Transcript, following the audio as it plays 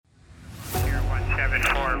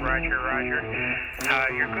4, roger, roger.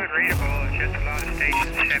 You're good, readable. It's just a lot of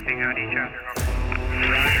stations stepping on each other.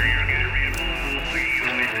 Roger, you're good, readable. You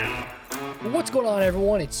witness. What's going on,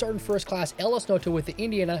 everyone? It's Sergeant First Class Ellis Noto with the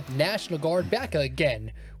Indiana National Guard back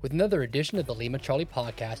again with another edition of the Lima Charlie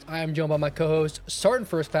podcast. I am joined by my co-host, Sergeant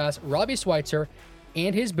First Class Robbie Schweitzer,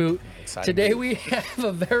 and his boot. Today we have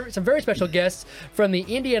some very special guests from the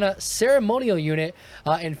Indiana Ceremonial Unit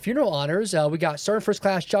and Funeral Honors. We got Sergeant First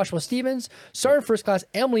Class Joshua Stevens, Sergeant First Class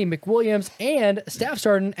Emily McWilliams, and Staff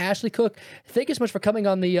Sergeant Ashley Cook. Thank you so much for coming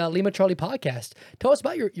on the Lima Charlie podcast. Tell us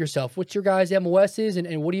about yourself. What's your guys' MOSs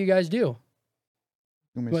and what do you guys do? You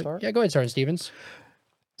want me to start? Yeah, go ahead, Sergeant Stevens.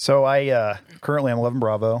 So I currently I'm 11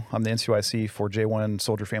 Bravo. I'm the NCOIC for J1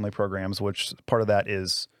 Soldier Family Programs, which part of that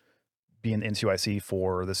is being the NCOIC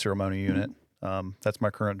for the Ceremonial Unit. That's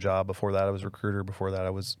my current job. Before that, I was a recruiter. Before that,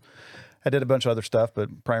 I did a bunch of other stuff,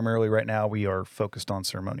 but primarily right now we are focused on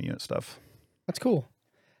Ceremonial Unit stuff. That's cool.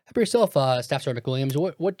 How about yourself, Staff Sergeant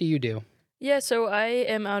McWilliams? What do you do? Yeah, so I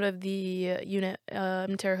am out of the unit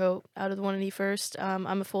in Terre Haute, out of the 181st.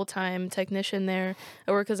 I'm a full-time technician there.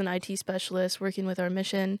 I work as an IT specialist, working with our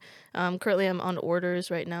mission. Currently, I'm on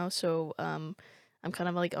orders right now, so I'm kind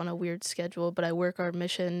of like on a weird schedule, but I work our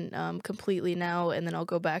mission completely now, and then I'll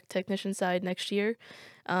go back technician side next year.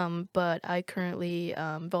 But I currently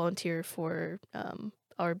volunteer for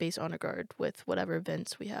our base honor guard with whatever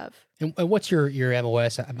events we have. And what's your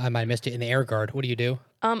MOS? I might have missed it. In the Air Guard, what do you do?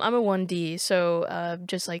 I'm a 1D, so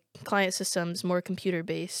just like client systems, more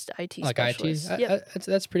computer-based IT Like specialist. IT? Yep.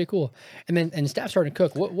 That's pretty cool. And Staff Sergeant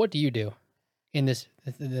Cook, what do you do in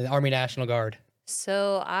the Army National Guard?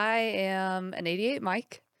 So I am an 88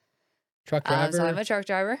 Mike. Truck driver? So I'm a truck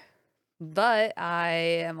driver, but I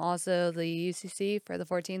am also the UCC for the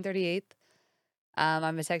 1438th.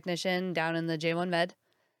 I'm a technician down in the J1 Med,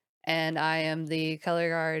 and I am the color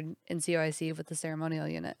guard in COIC with the Ceremonial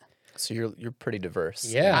Unit. So you're pretty diverse.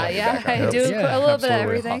 Yeah. I do a little bit of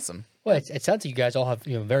everything. Awesome. Well, it sounds like you guys all have,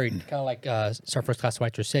 very kind of like Sergeant First Class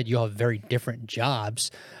Schweitzer said, you all have very different jobs,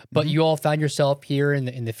 but you all found yourself here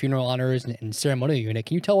in the Funeral Honors and Ceremonial Unit.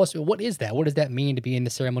 Can you tell us, what is that? What does that mean to be in the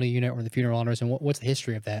Ceremonial Unit or the Funeral Honors, and what's the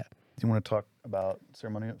history of that? Do you want to talk about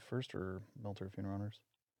Ceremonial first or Military Funeral Honors?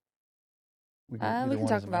 We can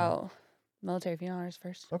talk about Military Funeral Honors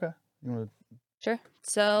first. Okay. You want to? Sure.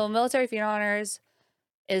 So Military Funeral Honors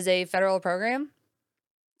is a federal program,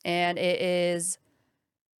 and it is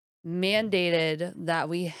mandated that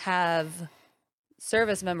we have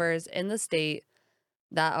service members in the state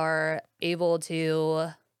that are able to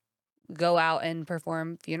go out and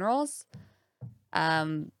perform funerals.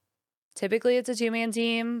 Typically it's a 2-man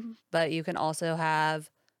team, but you can also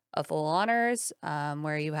have a full honors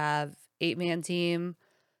where you have 8-man team,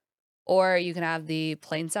 or you can have the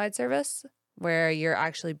plainside service where you're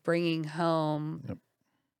actually bringing home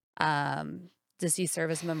deceased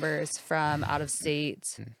service members from out of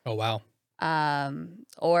state. Oh, wow.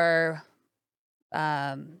 Or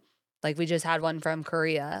like we just had one from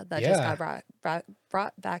Korea that just got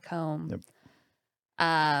brought back home. Yep.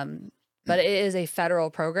 But it is a federal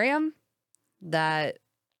program that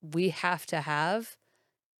we have to have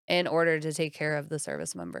in order to take care of the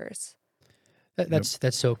service members.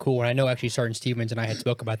 That's so cool. And I know actually Sergeant Stevens and I had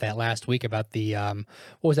spoke about that last week about the what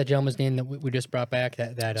was that gentleman's name that we just brought back?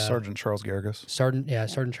 That Sergeant Charles Garrigus.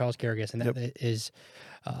 Sergeant Charles Garrigus, and that is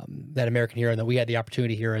that American hero, and that we had the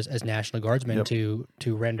opportunity here as National Guardsmen to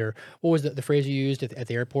render. What was the phrase you used at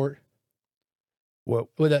the airport? What?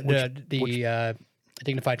 Well, the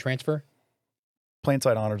dignified transfer.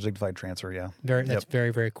 Plainside honors, dignified transfer. Yeah. That's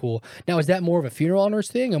very, very cool. Now, is that more of a funeral honors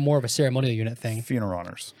thing or more of a ceremonial unit thing? Funeral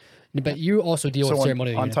honors. But you also deal with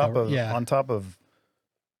ceremonial on unit. On top of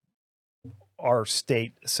our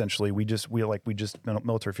state, essentially, we just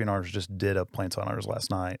Military Funeral Honors just did a plainside honors last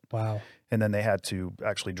night. Wow. And then they had to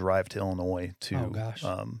actually drive to Illinois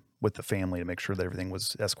with the family to make sure that everything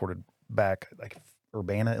was escorted back, like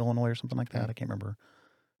Urbana, Illinois, or something like that. I can't remember.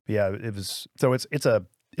 But yeah, it was. So it's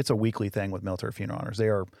a weekly thing with Military Funeral Honors.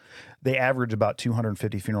 They average about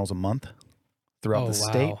 250 funerals a month throughout the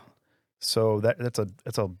state. So that's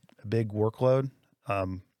a big workload.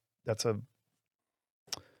 That's a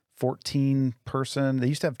 14 person. They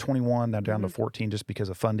used to have 21, now down to 14 just because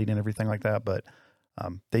of funding and everything like that. But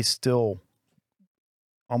they still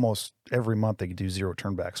almost every month they do zero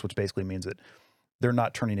turnbacks, which basically means that they're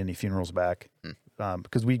not turning any funerals back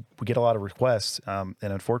because we get a lot of requests. And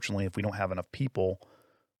unfortunately, if we don't have enough people,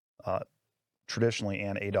 traditionally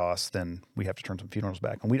and ADOS, then we have to turn some funerals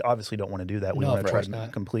back. And we obviously don't want to do that. We want to try to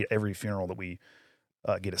complete every funeral that we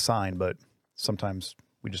get assigned, but sometimes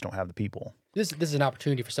we just don't have the people. This is an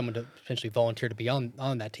opportunity for someone to potentially volunteer to be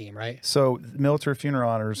on that team, right? So military funeral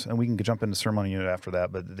honors, and we can jump into ceremonial unit after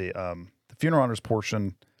that, but the funeral honors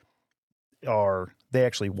portion they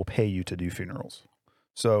actually will pay you to do funerals.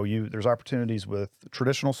 So there's opportunities with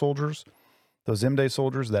traditional soldiers, those M-Day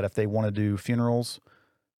soldiers, that if they want to do funerals,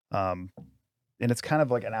 and it's kind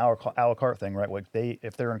of like an a la carte thing, right? Like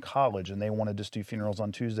if they're in college and they want to just do funerals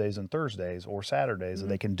on Tuesdays and Thursdays or Saturdays,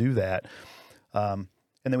 they can do that. And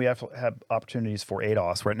then we have to have opportunities for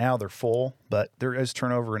ADOS. Right now they're full, but there is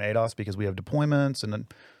turnover in ADOS because we have deployments and then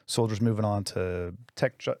soldiers moving on to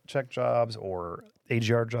tech jobs or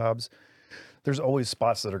AGR jobs. There's always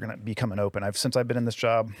spots that are going to be coming open. Since I've been in this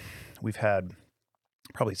job, we've had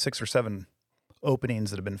probably 6 or 7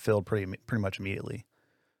 openings that have been filled pretty much immediately.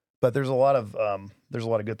 But there's a lot of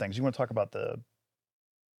good things. You want to talk about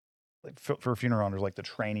for funeral honors, like the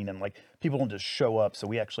training and like people don't just show up, so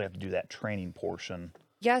we actually have to do that training portion.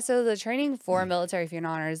 Yeah, so the training for military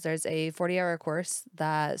funeral honors, there's a 40-hour course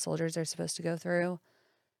that soldiers are supposed to go through.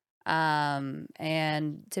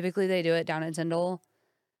 And typically they do it down at Tyndall.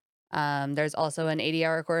 There's also an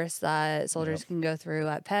 80-hour course that soldiers can go through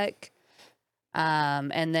at PEC.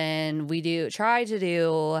 And then we try to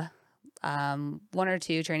do 1 or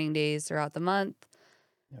 2 training days throughout the month.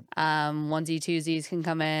 Onesie twosies can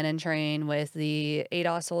come in and train with the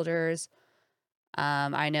ADOS soldiers.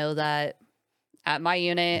 I know that at my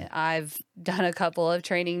unit, I've done a couple of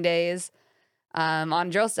training days on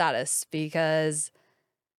drill status because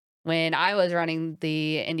when I was running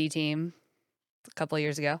the Indy team a couple of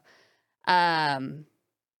years ago,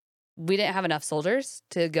 we didn't have enough soldiers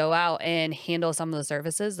to go out and handle some of the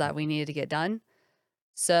services that we needed to get done.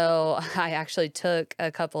 So I actually took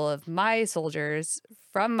a couple of my soldiers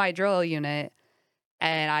from my drill unit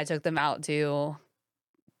and I took them out to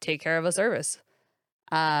take care of a service.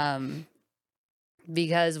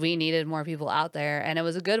 Because we needed more people out there. And it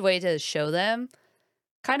was a good way to show them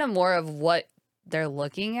kind of more of what they're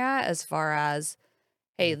looking at as far as,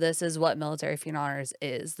 hey, this is what military funeral honors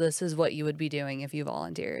is. This is what you would be doing if you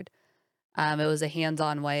volunteered. It was a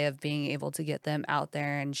hands-on way of being able to get them out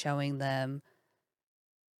there and showing them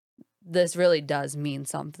this really does mean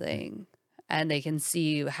something. And they can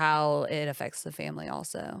see how it affects the family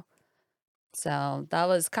also. So that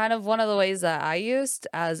was kind of one of the ways that I used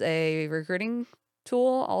as a recruiting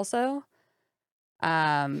tool also.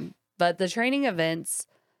 But the training events,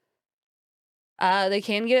 they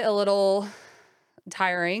can get a little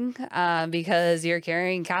tiring because you're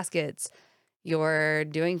carrying caskets, you're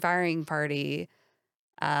doing firing party,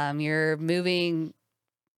 you're moving.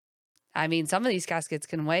 I mean, some of these caskets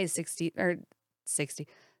can weigh 600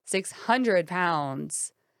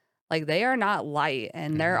 pounds. Like, they are not light,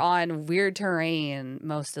 and they're on weird terrain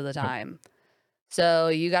most of the time. So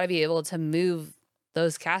you got to be able to move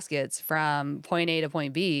those caskets from point A to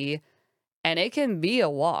point B, and it can be a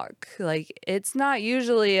walk. Like, it's not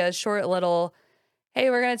usually a short little, hey,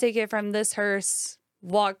 we're going to take it from this hearse,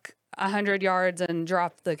 walk 100 yards and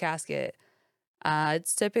drop the casket.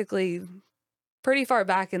 It's typically pretty far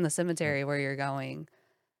back in the cemetery where you're going.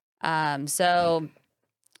 So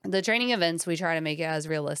the training events, we try to make it as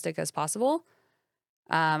realistic as possible.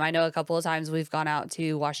 I know a couple of times we've gone out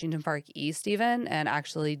to Washington Park East even and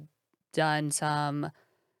actually done some,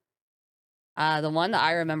 the one that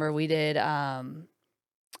I remember we did a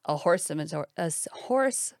horse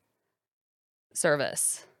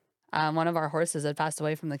service. One of our horses had passed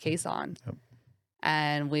away from the caisson.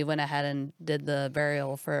 And we went ahead and did the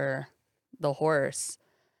burial for the horse.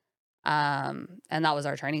 And that was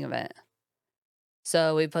our training event.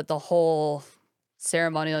 So we put the whole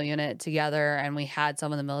ceremonial unit together and we had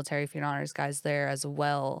some of the military funeral honors guys there as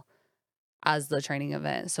well as the training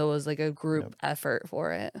event. So it was like a group effort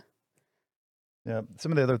for it. Yeah.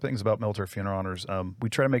 Some of the other things about military funeral honors, we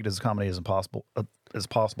try to make it as accommodating as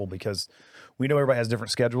possible because we know everybody has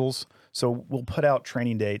different schedules. So we'll put out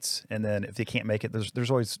training dates, and then if they can't make it,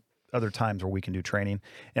 there's always other times where we can do training.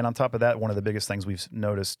 And on top of that, one of the biggest things we've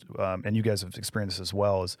noticed, and you guys have experienced this as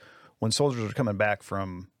well, is when soldiers are coming back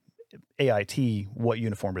from AIT, what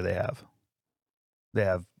uniform do they have? They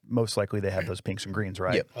have, most likely they have those pinks and greens,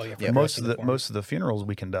 right? Yep. Oh, yeah. Most of the funerals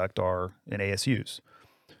we conduct are in ASUs.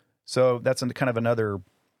 So that's kind of another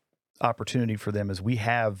opportunity for them is we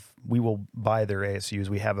will buy their ASUs.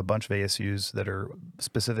 We have a bunch of ASUs that are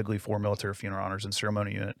specifically for military funeral honors and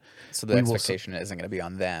ceremonial unit. So the expectation isn't going to be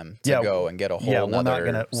on them to go and get a whole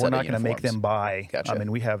nother we're not gonna make them buy. Gotcha. I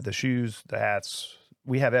mean, we have the shoes, the hats,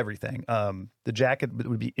 we have everything. The jacket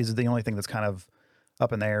is the only thing that's kind of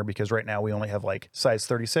up in the air because right now we only have like size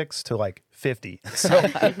 36 to like 50.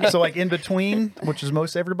 So like in between, which is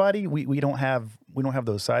most everybody, we don't have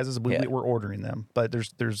those sizes. We're ordering them, but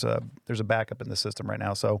there's a backup in the system right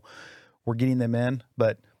now. So we're getting them in,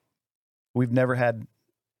 but we've never had,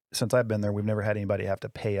 since I've been there, we've never had anybody have to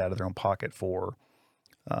pay out of their own pocket for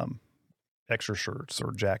extra shirts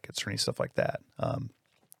or jackets or any stuff like that.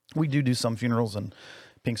 We do some funerals and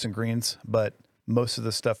pinks and greens, but most of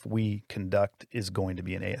the stuff we conduct is going to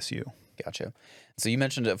be an ASU. Gotcha. So you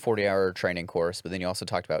mentioned a 40-hour training course, but then you also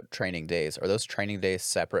talked about training days. Are those training days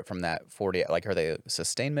separate from that 40? Like, are they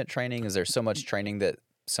sustainment training? Is there so much training that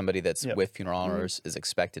somebody that's with funeral honors is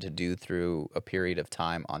expected to do through a period of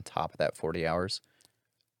time on top of that 40 hours?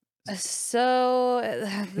 So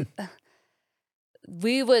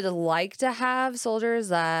we would like to have soldiers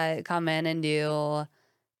that come in and do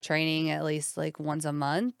training at least like once a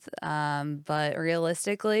month. But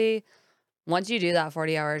realistically, once you do that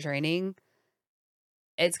 40-hour training,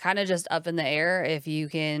 it's kind of just up in the air if you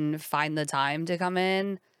can find the time to come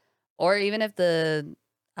in, or even if the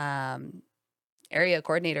area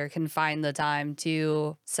coordinator can find the time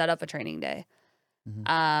to set up a training day.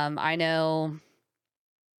 I know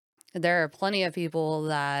there are plenty of people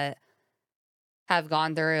that have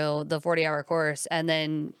gone through the 40-hour course and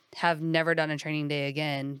then have never done a training day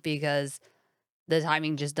again because the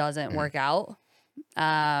timing just doesn't work out.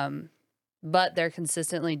 But they're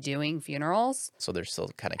consistently doing funerals. So they're still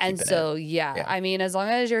kind of keeping it. And so, yeah, I mean, as long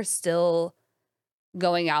as you're still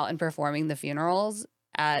going out and performing the funerals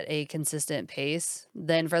at a consistent pace,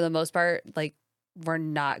 then for the most part, like, we're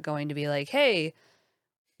not going to be like, hey,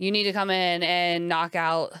 you need to come in and knock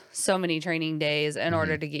out so many training days in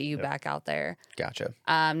order to get you back out there. Gotcha.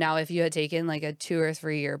 Now, if you had taken like a 2 or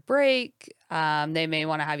 3 year break, they may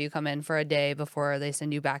want to have you come in for a day before they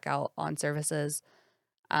send you back out on services.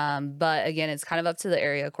 But again, it's kind of up to the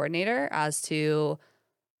area coordinator as to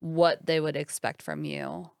what they would expect from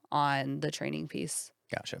you on the training piece.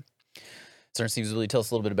 Gotcha. Sergeant Stevens, will you tell us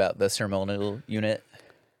a little bit about the ceremonial unit?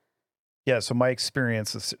 Yeah, so my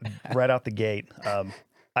experience is right out the gate.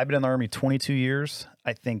 I've been in the Army 22 years.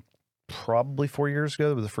 I think probably 4 years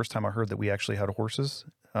ago was the first time I heard that we actually had horses.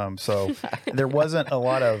 So there wasn't a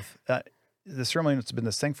lot of the ceremony has been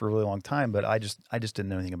this thing for a really long time, but I just didn't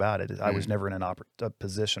know anything about it. I was never in a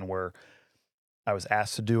position where I was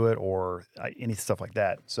asked to do it or any stuff like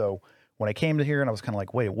that. So when I came to here and I was kind of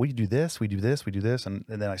like, wait, we do this, we do this, we do this, and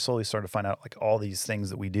then I slowly started to find out like all these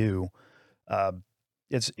things that we do.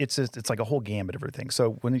 It's like a whole gambit of everything.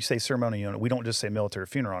 So when you say ceremonial unit, we don't just say military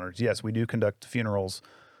funeral honors. Yes, we do conduct funerals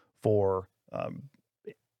for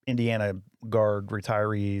Indiana Guard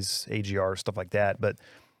retirees, AGR, stuff like that. But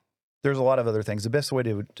there's a lot of other things. The best way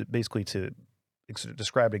to basically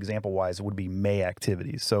describe it example-wise would be May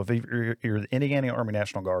activities. So if you're the Indiana Army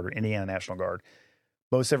National Guard or Indiana National Guard,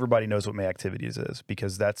 most everybody knows what May activities is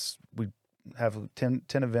because we have 10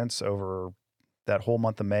 events over that whole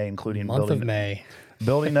month of May, including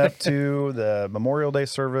building up to the Memorial Day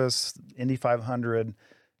service, Indy 500,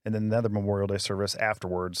 and then another Memorial Day service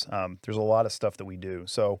afterwards. There's a lot of stuff that we do.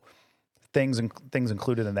 So things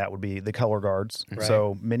included in that would be the color guards. Right.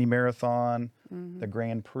 So mini marathon, the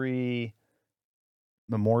Grand Prix,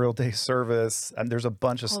 Memorial Day service, and there's a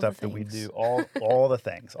bunch of stuff that we do. All the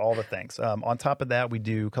things. On top of that, we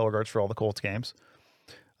do color guards for all the Colts games.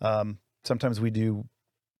 Sometimes we do.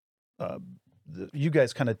 You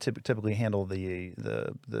guys kind of typically handle the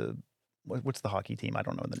what's the hockey team? I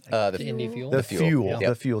don't know the Indy Fuel.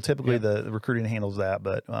 The fuel. Typically, the recruiting handles that,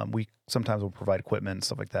 but we sometimes will provide equipment and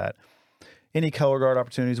stuff like that. Any color guard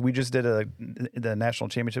opportunities? We just did the national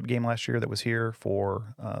championship game last year that was here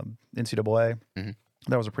for NCAA.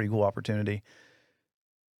 That was a pretty cool opportunity.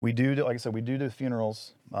 We do, like I said, we do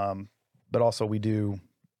funerals, but also we do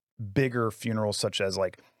bigger funerals, such as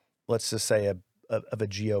like, let's just say a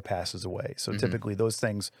GO passes away. So typically those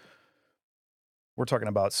things, we're talking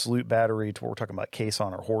about salute battery, we're talking about case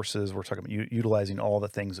on our horses, we're talking about utilizing all the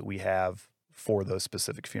things that we have for those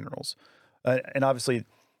specific funerals. And obviously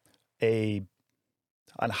a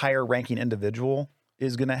higher ranking individual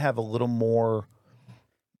is going to have a little more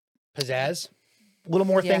pizzazz, a little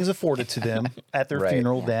more things afforded to them at their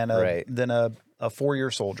funeral than a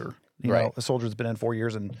 4-year soldier. You know, a soldier that's been in 4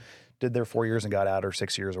 years and did their 4 years and got out, or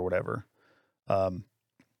 6 years or whatever. And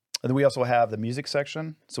then we also have the music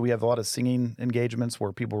section. So we have a lot of singing engagements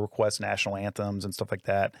where people request national anthems and stuff like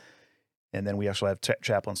that. And then we actually have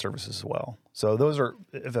chaplain services as well. So those are,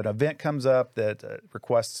 if an event comes up that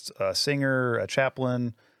requests a singer, a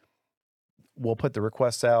chaplain, we'll put the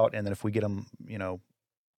requests out. And then if we get them,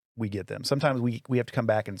 we get them. Sometimes we have to come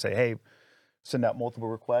back and say, hey, send out multiple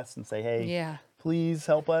requests and say, hey, please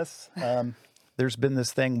help us. There's been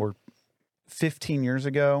this thing where 15 years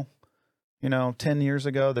ago, 10 years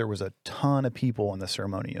ago, there was a ton of people in the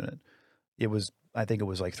ceremony unit. I think it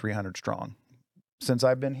was like 300 strong. Since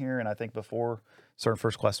I've been here, and I think before Sergeant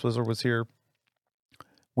First Class Swizzler was here,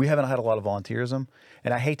 we haven't had a lot of volunteerism.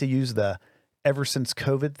 And I hate to use the ever since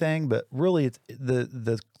COVID thing, but really it's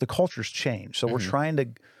the culture's changed. So we're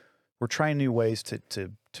trying new ways to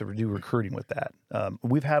do recruiting with that.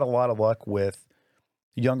 We've had a lot of luck with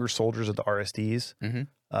younger soldiers at the RSDs.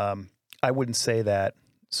 I wouldn't say that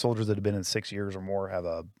soldiers that have been in 6 years or more have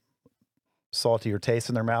a saltier taste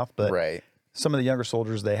in their mouth, but some of the younger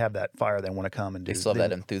soldiers, they have that fire. They want to come and do. They still have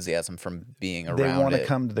that enthusiasm from being around. They want to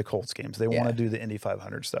come to the Colts games. They want to do the Indy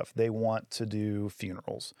 500 stuff. They want to do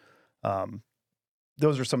funerals.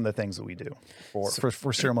 Those are some of the things that we do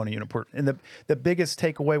for ceremony unit. And the biggest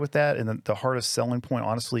takeaway with that, and the hardest selling point,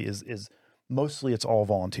 honestly, is mostly it's all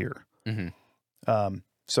volunteer.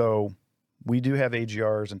 So we do have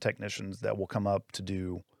AGRs and technicians that will come up to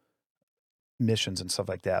do missions and stuff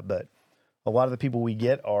like that. But a lot of the people we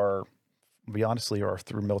get are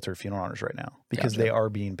through military funeral honors right now because they are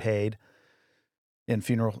being paid in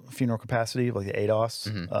funeral capacity, like the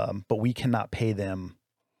ADOS. But we cannot pay them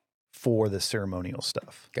for the ceremonial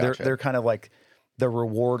stuff. They're kind of like the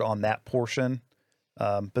reward on that portion.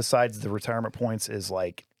 Besides the retirement points is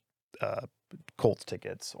like Colts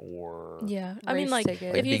tickets or I mean, like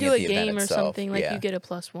tickets. if you do a game or something, like you get a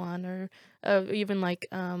 +1, or even like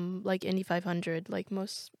Indy 500, like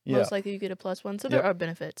most likely you get a +1. So there are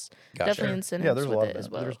benefits, definitely incentives there's with a lot it of as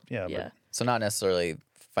well. But, so not necessarily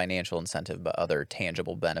financial incentive, but other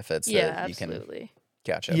tangible benefits that you absolutely.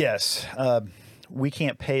 can. Gotcha. Yes, we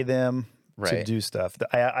can't pay them to do stuff.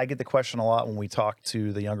 I get the question a lot when we talk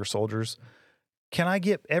to the younger soldiers. Can I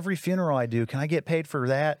get every funeral I do? Can I get paid for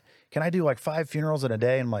that? Can I do like 5 funerals in a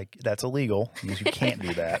day? And I'm like, that's illegal because you can't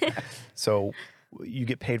do that. So you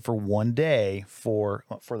get paid for one day for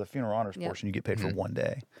the funeral honors portion. You get paid for one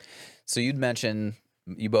day. So you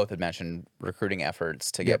both had mentioned recruiting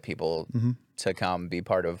efforts to get people to come be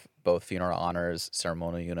part of both funeral honors,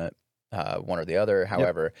 ceremonial unit, one or the other.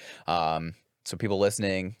 However, so people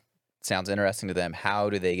listening, sounds interesting to them. How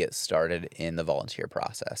do they get started in the volunteer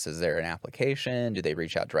process? Is there an application? Do they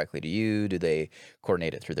reach out directly to you? Do they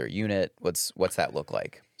coordinate it through their unit? What's that look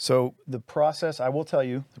like? So the process, I will tell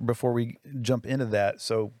you before we jump into that.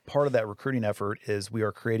 So part of that recruiting effort is we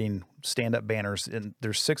are creating stand-up banners, and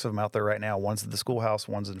there's 6 of them out there right now. One's at the schoolhouse,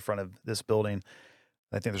 one's in front of this building.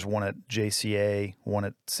 I think there's one at JCA, one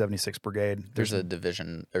at 76th Brigade. There's a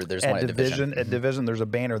division, or there's one at Division. At Division, there's a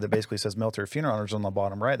banner that basically says Military Funeral Honors on the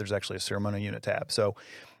bottom right. There's actually a ceremonial unit tab. So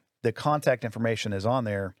the contact information is on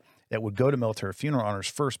there. It would go to Military Funeral Honors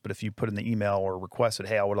first, but if you put in the email or requested,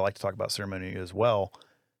 hey, I would like to talk about ceremony as well,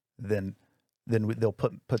 then they'll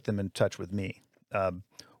put them in touch with me.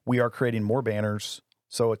 We are creating more banners.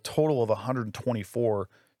 So a total of 124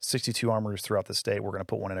 62 armories throughout the state. We're going to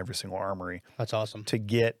put one in every single armory. That's awesome. To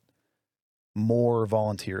get more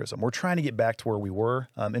volunteerism. We're trying to get back to where we were.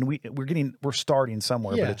 And we're starting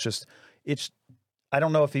somewhere, but it's I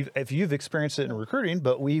don't know if you've experienced it in recruiting,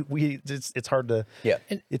 but it's hard to,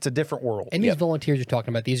 it's a different world. And these volunteers you're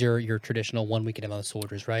talking about, these are your traditional 1 week a month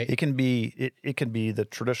soldiers, right? It can be the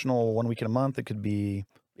traditional 1 week in a month. It could be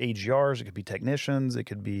AGRs. It could be technicians.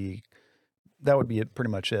 That would be pretty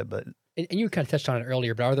much it. But and you kind of touched on it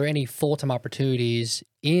earlier, but are there any full-time opportunities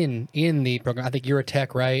in the program? I think you're a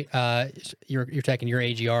tech, right? You're tech and you're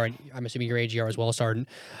AGR, and I'm assuming you're AGR as well, Sergeant.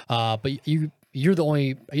 But are you the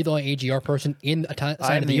only AGR person in a side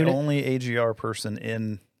I'm of the the unit? only AGR person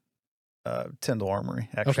in Tyndall Armory,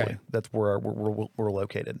 actually. Okay. That's where we're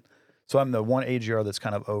located. So I'm the one AGR that's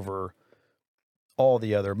kind of over most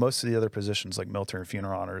of the other positions like military and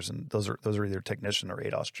funeral honors, and those are either technician or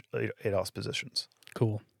ADOS positions.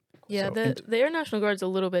 Cool. Yeah, the Air National Guard's a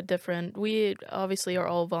little bit different. We obviously are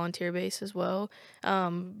all volunteer based as well,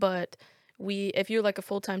 but if you're like a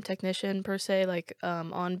full-time technician per se, like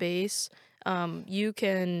on base, you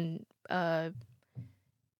can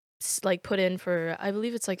like put in for, I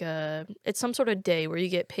believe it's some sort of day where you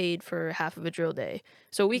get paid for half of a drill day.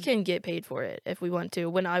 So we can get paid for it if we want to.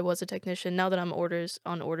 When I was a technician, now that I'm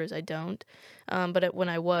on orders, I don't. But when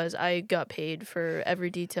I got paid for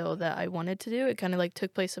every detail that I wanted to do. It kind of like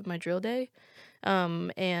took place of my drill day.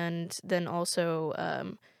 And then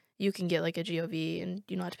also you can get like a GOV and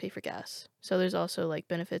you don't have to pay for gas. So there's also like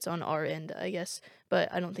benefits on our end, I guess.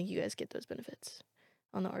 But I don't think you guys get those benefits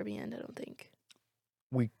on the RB end, I don't think.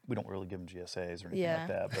 We don't really give them GSAs or anything like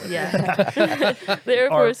that. But Yeah. The Air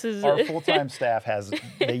Force is... Our full-time staff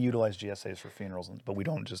they utilize GSAs for funerals, but we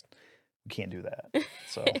don't just we can't do that.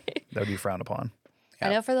 So that would be frowned upon. I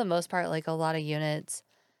know for the most part, like a lot of units,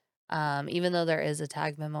 even though there is a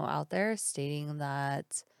tag memo out there stating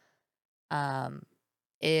that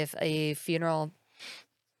if a funeral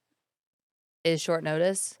is short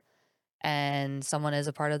notice and someone is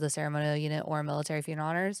a part of the ceremonial unit or military funeral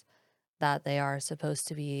honors, that they are supposed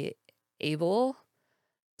to be able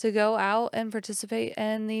to go out and participate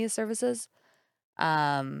in these services.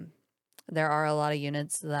 There are a lot of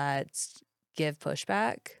units that give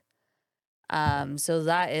pushback. So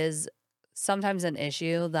that is sometimes an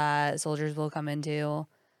issue that soldiers will come into,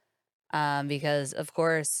 because of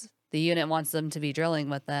course the unit wants them to be drilling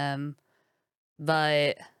with them,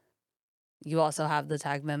 but you also have the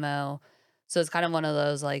tag memo. So it's kind of one of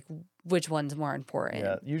those, like, which one's more important?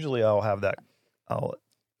 Yeah, usually I'll have that.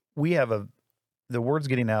 We have the word's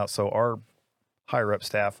getting out, so our higher up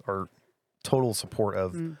staff are total support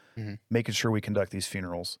of making sure we conduct these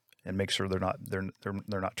funerals and make sure they're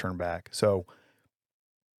not turned back. So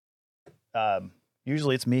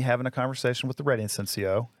usually it's me having a conversation with the readiness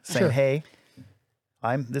NCO saying, Sure. "Hey,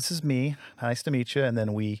 this is me. Nice to meet you." And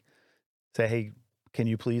then we say, "Hey, can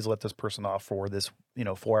you please let this person off for this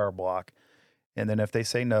 4-hour block?" And then if they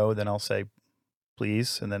say no, then I'll say,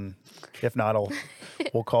 "Please." And then if not,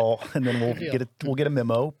 we'll call, and then we'll get a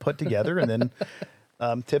memo put together, and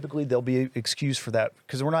then typically they'll be excused for that,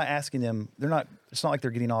 because we're not asking them. It's not like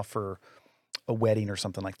they're getting off for a wedding or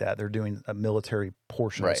something like that. They're doing a military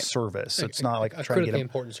portion of service. So it's not like a trying to get critically them.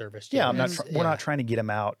 important service. Yeah, We're not trying to get them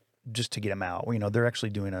out just to get them out. They're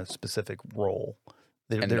actually doing a specific role.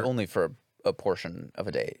 They're only for a portion of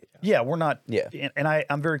a day. Yeah, we're not. Yeah, and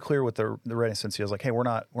I'm very clear with the readiness NCO. I was like, "Hey, we're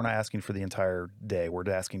not asking for the entire day. We're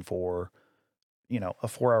asking for, a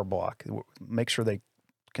 4-hour block. Make sure they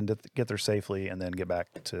can get there safely and then get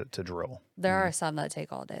back to drill." There are some that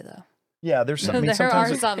take all day, though. Yeah, there's some. There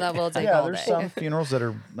are some that will take all day. There's some funerals that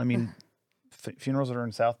are. Funerals that are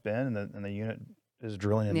in South Bend, and the unit is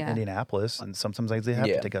drilling in Indianapolis, and sometimes they have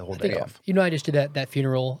to take a whole day off. I just did that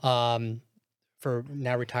funeral for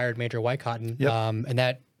now retired Major Whitecotton, and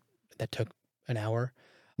that took an hour.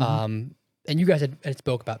 And you guys had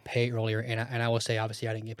spoke about pay earlier, and I will say, obviously,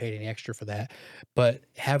 I didn't get paid any extra for that, but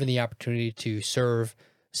having the opportunity to serve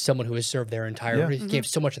someone who has served their entire, gave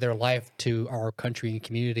so much of their life to our country and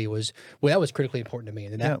community that was critically important to me,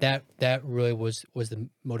 and that really was the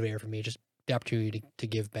motivator for me, just the opportunity to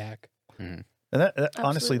give back. And that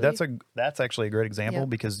honestly, that's actually a great example,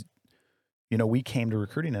 because we came to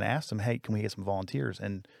recruiting and asked them, "Hey, can we get some volunteers?"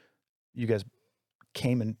 And you guys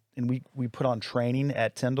came and we put on training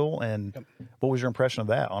at Tyndall. And what was your impression of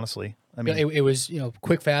that, honestly? It was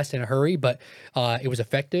quick, fast, in a hurry, but it was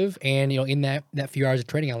effective. And in that few hours of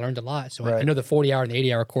training, I learned a lot. So I know the 40-hour and the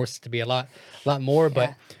 80-hour course to be a lot more,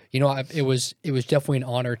 but it was definitely an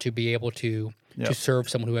honor to be able to serve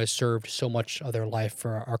someone who has served so much of their life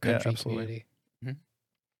for our country and community.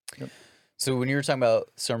 So when you were talking about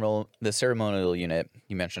the ceremonial unit,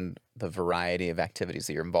 you mentioned the variety of activities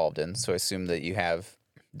that you're involved in. So I assume that you have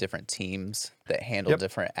different teams that handle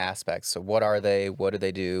different aspects. So what are they? What do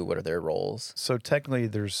they do? What are their roles? So technically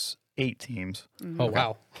there's 8 teams. Oh,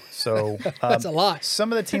 wow. So that's a lot.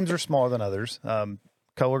 Some of the teams are smaller than others.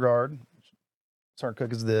 Color Guard, Sergeant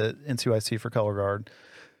Cook is the NCOIC for Color Guard.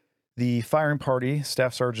 The firing party,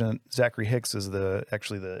 Staff Sergeant Zachary Hicks is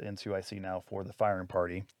actually the NCOIC now for the firing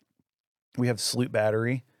party. We have Salute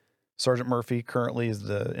Battery. Sergeant Murphy currently is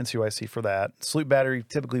the NCOIC for that. Salute Battery,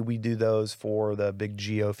 typically we do those for the big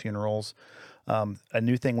GO funerals. A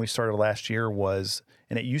new thing we started last year was,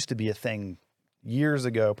 and it used to be a thing years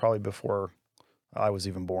ago, probably before I was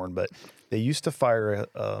even born, but they used to fire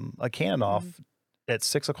a cannon off at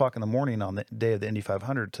 6 o'clock in the morning on the day of the Indy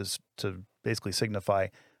 500 to basically signify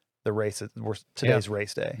the race, today's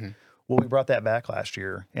race day. Well, we brought that back last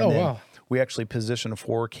year. And we actually positioned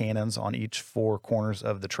 4 cannons on each 4 corners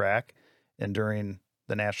of the track. And during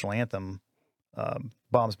the national anthem,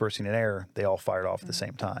 bombs bursting in air, they all fired off at the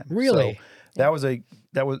same time. Really? So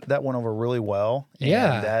that went over really well.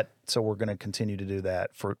 Yeah. So we're going to continue to do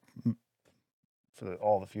that for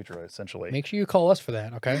all the future, essentially. Make sure you call us for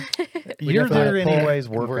that, okay? You're there anyways.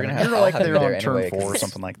 You're like there on turn 4 or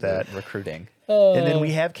something like that. Recruiting. And then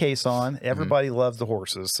we have Case on. Everybody loves the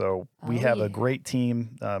horses, so we have a great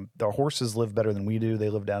team. The horses live better than we do. They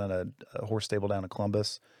live down in a horse stable down in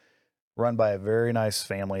Columbus, run by a very nice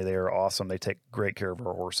family. They are awesome. They take great care of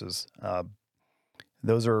our horses.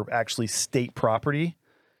 Those are actually state property,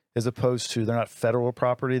 as opposed to they're not federal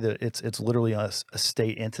property. It's literally a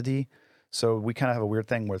state entity. So we kind of have a weird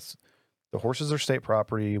thing with the horses are state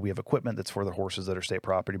property. We have equipment that's for the horses that are state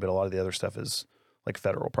property, but a lot of the other stuff is like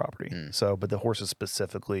federal property. So, but the horses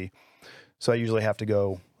specifically, so I usually have to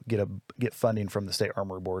go get funding from the state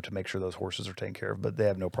armory board to make sure those horses are taken care of. But they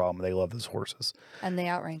have no problem; they love those horses, and they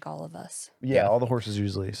outrank all of us. Yeah, all the horses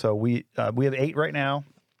usually. So we have 8 right now.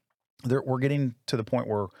 We're getting to the point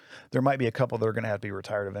where there might be a couple that are going to have to be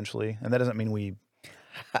retired eventually, and that doesn't mean we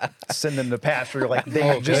send them to pasture. Like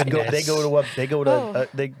they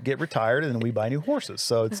they get retired, and then we buy new horses.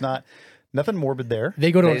 So it's not nothing morbid there.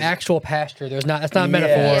 They go to an actual pasture. It's not a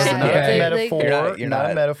metaphor. It's not Okay. a metaphor. You're not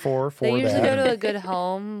not a metaphor for They usually that. go to a good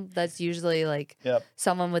home that's usually like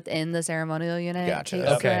someone within the ceremonial unit. Gotcha. takes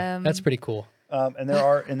Okay, them. that's pretty cool. And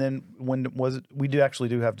then we do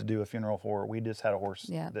have to do a funeral for. We just had a horse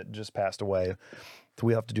that just passed away, so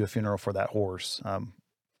we have to do a funeral for that horse.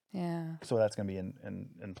 Yeah. So that's going to be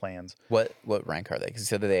in plans. What rank are they? Because you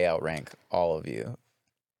said that they outrank all of you.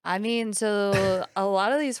 I mean, so a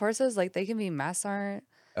lot of these horses, like they can be mass sergeant.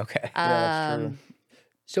 Okay. Yeah, that's true.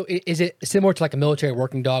 So is it similar to like a military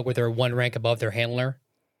working dog where they're one rank above their handler,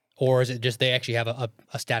 or is it just they actually have a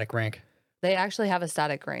static rank? They actually have a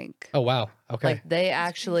static rank. Oh wow. Okay. Like they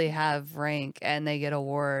actually have rank and they get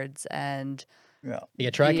awards and Yeah. You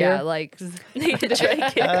get track yeah, here? like They get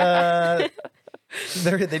Tricare.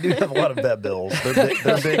 They do have a lot of vet bills.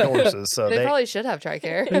 They're big horses, so they probably should have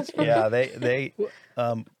TRICARE. yeah, they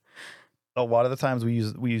a lot of the times we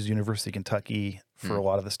use University of Kentucky for a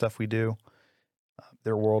lot of the stuff we do.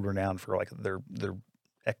 They're world renowned for like their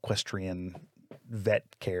equestrian vet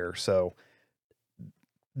care. So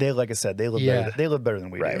they, like I said, they live better than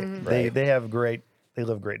we do. Mhm. They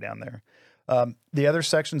live great down there. The other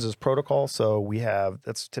sections is protocol. So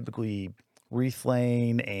that's typically wreath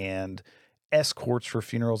lane and escorts for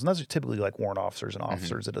funerals, and those are typically like warrant officers and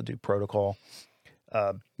officers that'll do protocol.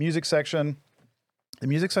 Music section. The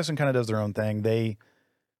music section kind of does their own thing. They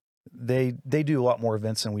do a lot more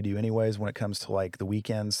events than we do anyways when it comes to like the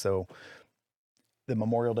weekends. So the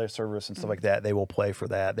Memorial Day service and stuff like that, they will play for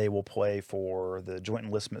that. They will play for the joint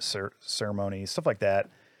enlistment ceremony, stuff like that.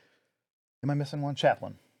 Am I missing one?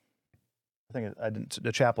 Chaplain. I think I didn't.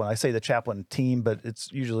 The chaplain. I say the chaplain team, but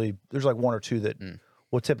it's usually there's like one or two that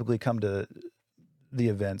will typically come to the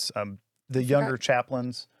events. The younger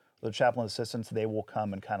chaplains, the chaplain assistants, they will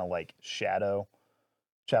come and kind of like shadow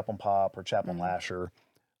Chaplain Pop or Chaplain Lasher.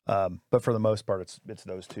 But for the most part, it's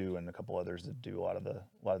those two and a couple others that do a lot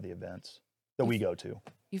of the events that we go to.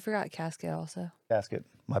 You forgot casket also. Casket,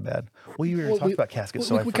 my bad. Well, you already talked about casket,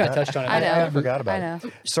 so we kind of touched on it. I I forgot about know.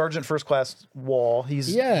 it. Sergeant First Class Wall.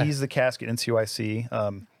 He's the casket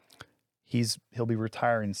NCOIC. He'll be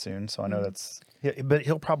retiring soon, so I know but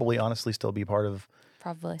he'll probably honestly still be part of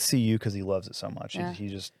CU because he loves it so much. Yeah.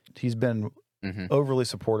 He's been overly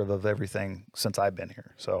supportive of everything since I've been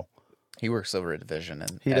here. So he works over a division,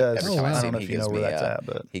 and he does. every time I see don't him, know he if you gives know me where that's at,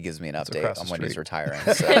 but he gives me an it's update across on the when he's street. retiring.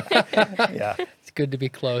 So. yeah, It's good to be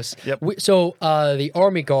close. Yep. So the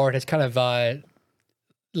Army Guard has kind of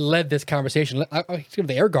led this conversation. I'll give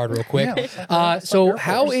the Air Guard real quick. So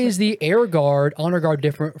how is the Air Guard, Honor Guard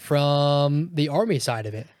different from the Army side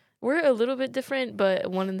of it? We're a little bit different,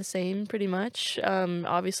 but one and the same pretty much.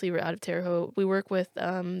 Obviously, we're out of Terre Haute. We work with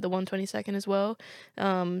the 122nd as well.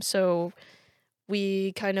 So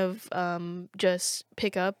we kind of just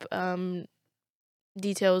pick up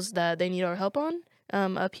details that they need our help on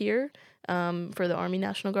up here for the Army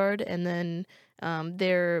National Guard. And then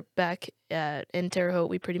they're back in Terre Haute.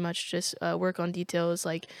 We pretty much just work on details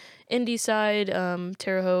like Indy side,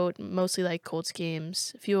 Terre Haute, mostly like Colts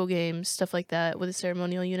games, fuel games, stuff like that with a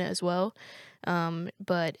ceremonial unit as well.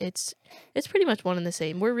 But it's pretty much one and the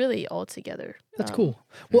same. We're really all together. That's cool.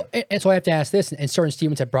 Well, and so I have to ask this, and Sergeant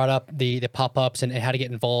Stevens had brought up the pop-ups and how to get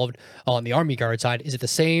involved on the Army Guard side. Is it the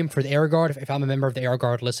same for the Air Guard? If I'm a member of the Air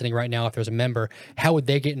Guard listening right now, if there's a member, how would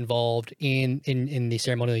they get involved in the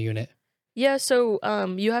ceremonial unit? Yeah, so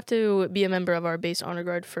you have to be a member of our base honor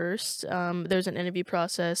guard first. There's an interview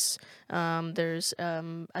process. There's,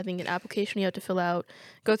 I think, an application you have to fill out,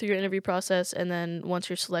 go through your interview process, and then once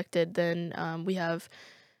you're selected, then we have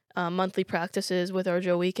monthly practices with our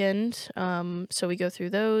Joe Weekend. So we go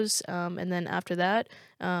through those, and then after that,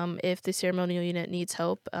 if the ceremonial unit needs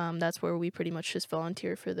help, that's where we pretty much just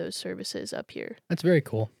volunteer for those services up here. That's very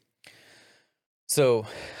cool. So,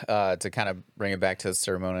 to kind of bring it back to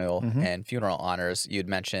ceremonial and funeral honors, you'd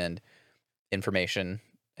mentioned information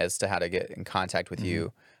as to how to get in contact with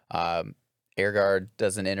you. Air Guard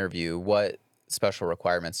does an interview. What special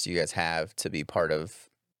requirements do you guys have to be part of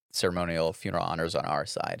ceremonial funeral honors on our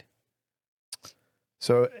side?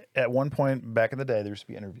 So at one point back in the day, there used to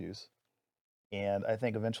be interviews, and I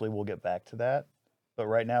think eventually we'll get back to that. But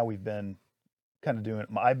right now we've been kind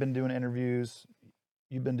of I've been doing interviews.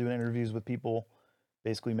 You've been doing interviews with people.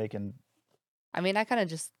 basically making. I mean, I kind of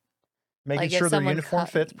just making like sure their uniform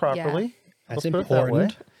fits properly. Yeah. That's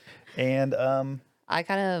important. And I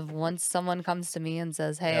kind of, once someone comes to me and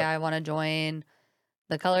says, "Hey, I want to join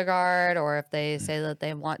the color guard," or if they say that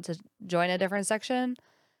they want to join a different section,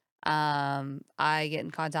 I get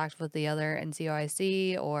in contact with the other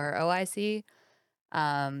NCOIC or OIC,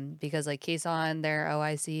 because like Caisson, their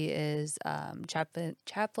OIC is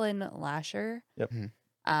Chaplain Lasher. Yep.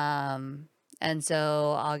 And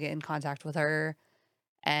so I'll get in contact with her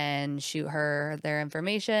and shoot her their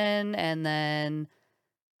information, and then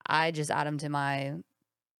I just add them to my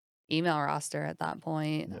email roster at that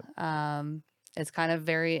point. Yep. It's kind of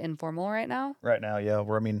very informal right now. Right now, yeah.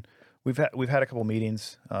 Where I mean, we've had a couple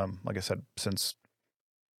meetings. Like I said, since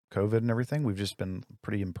COVID and everything, we've just been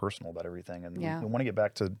pretty impersonal about everything, and we want to get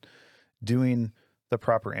back to doing the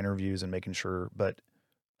proper interviews and making sure. But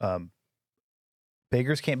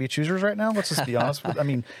beggars can't be choosers right now. Let's just be honest. I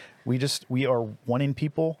mean, we are wanting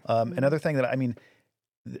people. Another thing that I mean,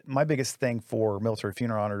 my biggest thing for military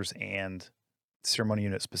funeral honors and ceremony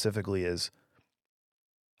unit specifically is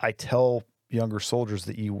I tell younger soldiers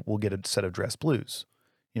that you will get a set of dress blues.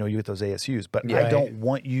 You get those ASUs, but I don't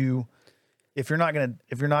want you, if you're not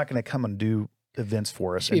gonna come and do events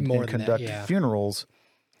for us and conduct funerals,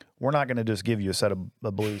 we're not gonna just give you a set of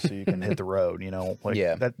blues so you can hit the road.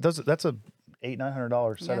 That's a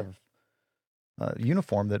 $800-900 set of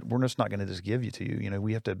uniform that we're just not gonna just give you to you.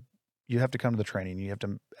 You have to come to the training. You have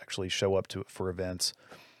to actually show up to for events.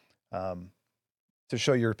 To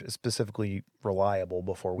show you're specifically reliable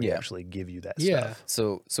before we actually give you that stuff.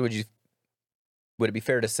 So would it be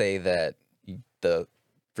fair to say that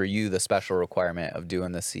for you the special requirement of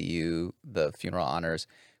doing the CU, the funeral honors,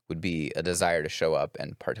 would be a desire to show up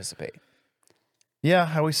and participate? Yeah,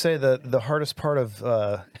 I always say the hardest part of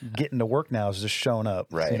getting to work now is just showing up.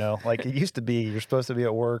 Right. Like it used to be, you're supposed to be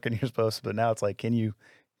at work and but now it's like, can you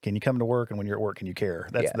come to work, and when you're at work, can you care?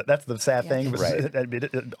 That's the sad thing.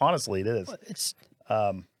 Right. Honestly, it is.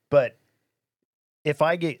 But if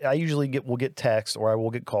I usually will get text or I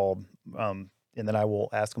will get called, and then I will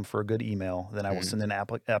ask them for a good email. Then I will send an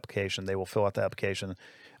application. They will fill out the application.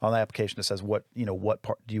 On the application, it says what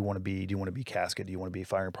part do you want to be? Do you want to be casket? Do you want to be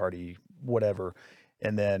firing party? Whatever.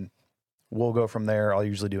 And then we'll go from there. I'll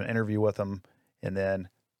usually do an interview with them, and then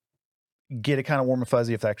get it kind of warm and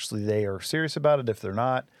fuzzy if actually they are serious about it. If they're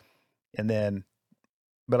not, and then,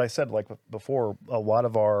 but I said like before, a lot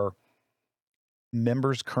of our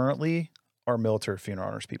members currently are military funeral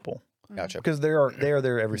honors people. Gotcha. Because they are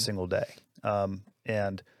there every single day.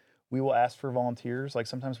 And we will ask for volunteers. Like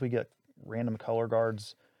sometimes we get random color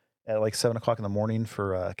guards at like 7:00 in the morning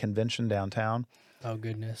for a convention downtown. Oh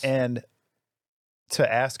goodness. And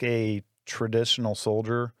to ask a traditional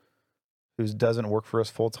soldier who doesn't work for us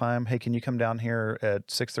full time, hey, can you come down here at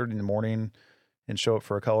 6:30 in the morning and show up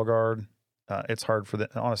for a color guard? It's hard for them.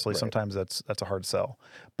 Honestly, sometimes that's a hard sell.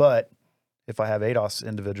 But if I have ADOS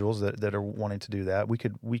individuals that are wanting to do that, we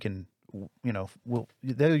can,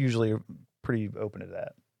 they're usually pretty open to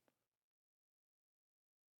that.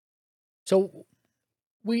 So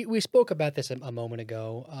we spoke about this a moment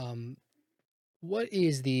ago. What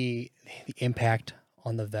is the impact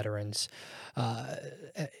on the veterans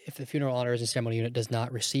if the funeral honors and ceremony unit does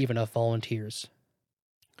not receive enough volunteers?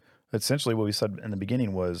 Essentially, what we said in the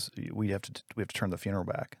beginning was we have to turn the funeral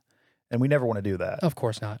back. And we never want to do that. Of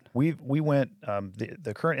course not. We went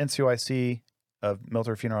the current NCOIC of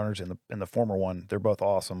military funeral honors and the former one. They're both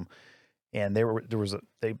awesome, and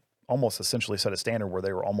they almost essentially set a standard where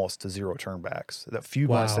they were almost to zero turnbacks. That few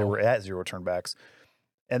months they were at zero turnbacks,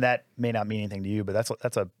 and that may not mean anything to you, but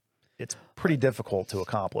it's pretty difficult to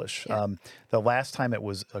accomplish. Yeah. The last time it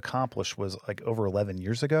was accomplished was like over 11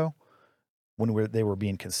 years ago, when they were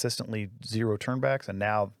being consistently zero turnbacks, and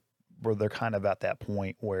now they're kind of at that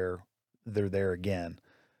point where they're there again.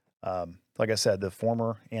 Like I said, the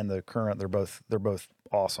former and the current, they're both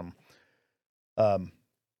awesome.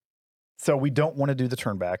 So we don't want to do the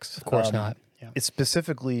turnbacks. Of course not. Yeah. It's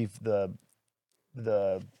specifically the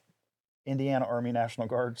Indiana Army National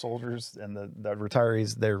Guard soldiers and the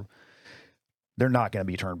retirees. They're not going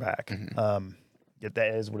to be turned back. Mm-hmm.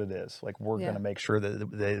 That is what it is. Like we're going to make sure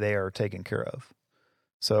that they are taken care of.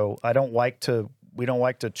 So we don't like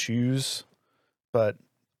to choose, but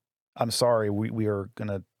I'm sorry, we are going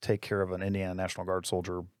to take care of an Indiana National Guard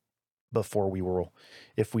soldier before we will,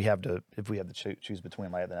 if we have to choose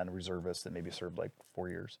between like that and a reservist that maybe served like 4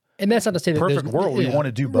 years. And that's not to say that perfect world we want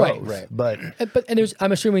to do both, right? But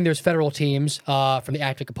I'm assuming there's federal teams from the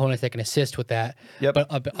active components that can assist with that. Yep.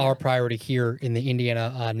 But our priority here in the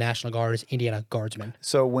Indiana National Guard is Indiana Guardsmen.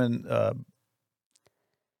 So when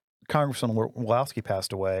Congressman Wlowski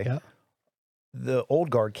passed away, the old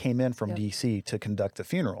guard came in from D.C. to conduct the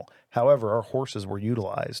funeral. However, our horses were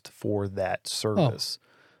utilized for that service.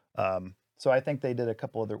 So I think they did a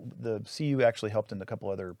couple other, the CU actually helped in a couple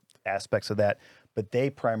other aspects of that, but they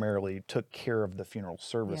primarily took care of the funeral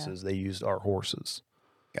services. They used our horses.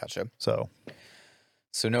 Gotcha. So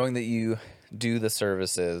knowing that you do the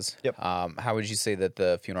services, how would you say that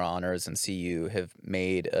the funeral honors and CU have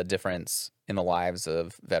made a difference in the lives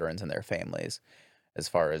of veterans and their families as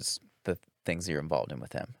far as the things you're involved in with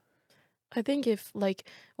them? I think if, like,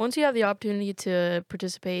 once you have the opportunity to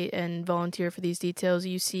participate and volunteer for these details,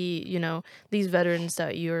 you see, you know, these veterans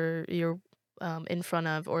that you're in front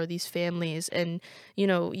of, or these families, and, you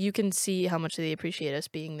know, you can see how much they appreciate us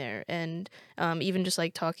being there. And even just,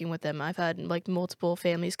 like, talking with them, I've had, like, multiple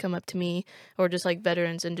families come up to me, or just, like,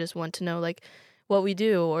 veterans, and just want to know, like, what we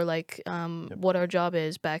do, or like what our job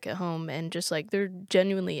is back at home, and just like they're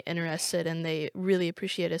genuinely interested, and they really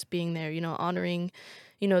appreciate us being there, you know, honoring,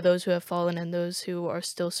 you know, those who have fallen and those who are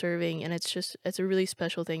still serving. And it's a really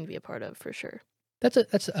special thing to be a part of, for sure. That's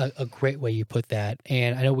a great way you put that.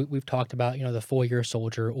 And I know we've talked about, you know, the 4-year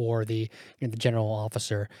soldier, or the general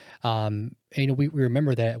officer. And, you know, we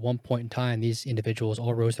remember that at one point in time, these individuals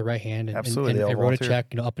all rose their right hand and wrote a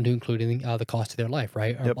check, you know, up into including the cost of their life,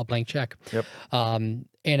 right? A blank check. And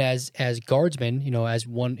as guardsmen, you know, as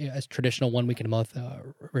traditional 1 week in a month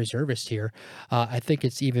reservists here, I think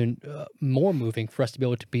it's even more moving for us to be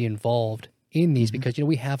able to be involved in these, because, you know,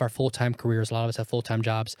 we have our full-time careers. A lot of us have full-time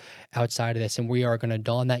jobs outside of this, and we are going to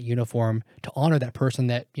don that uniform to honor that person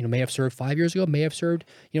that, you know, may have served 5 years ago, may have served,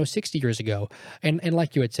 you know, 60 years ago. And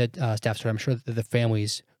like you had said, Staff Sgt, I'm sure that the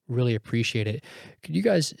families really appreciate it. Could you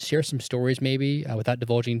guys share some stories, maybe, without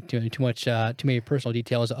divulging too many personal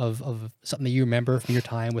details of something that you remember from your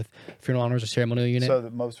time with funeral honors or ceremonial unit? So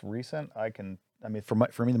the most recent,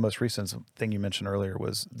 for me, the most recent thing you mentioned earlier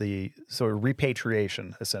was the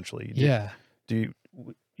repatriation, essentially. Do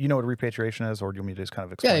you know what repatriation is, or do you want me to just kind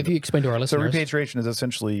of explain? Yeah, if you explain to our listeners. So repatriation is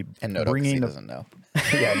essentially bringing. He doesn't know.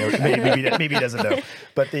 Yeah, no, maybe he doesn't know.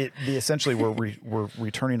 But the essentially we're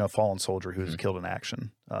returning a fallen soldier who was killed in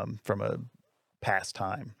action from a past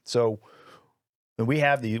time. So we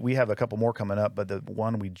have a couple more coming up, but the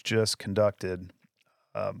one we just conducted,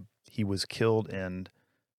 he was killed in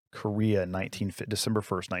Korea December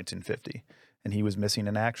 1st, 1950, and he was missing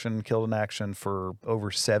in action, killed in action for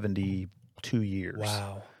over 72 years.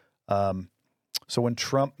 Wow. So when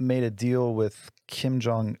Trump made a deal with Kim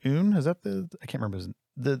Jong-un, is that I can't remember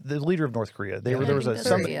the leader of North Korea. There was North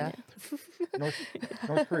Korea,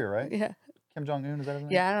 right? Yeah. Kim Jong-un, is that his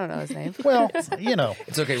name? Yeah, I don't know his name. Well, you know,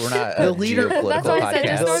 it's okay. We're not the leader. That's why I said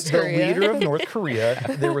just North Korea. The leader of North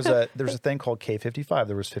Korea. There was a thing called K-55.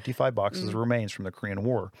 There was 55 boxes of remains from the Korean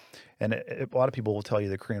War, and a lot of people will tell you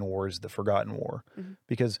the Korean War is the forgotten war,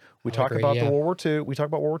 because we talk about the World War II. We talk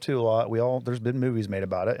about World War II a lot. There's been movies made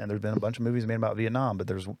about it, and there's been a bunch of movies made about Vietnam, but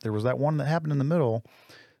there was that one that happened in the middle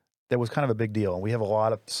that was kind of a big deal, and we have a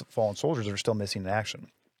lot of fallen soldiers that are still missing in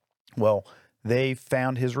action. Well, they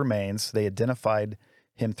found his remains. They identified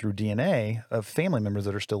him through DNA of family members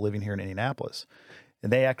that are still living here in Indianapolis.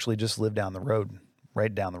 And they actually just lived down the road,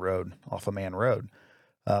 right down the road off of Man Road.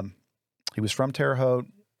 He was from Terre Haute.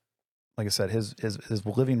 Like I said, his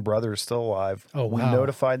living brother is still alive. Oh, wow. We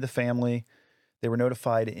notified the family. They were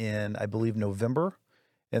notified in, I believe, November.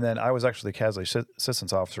 And then I was actually the casualty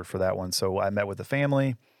assistance officer for that one. So I met with the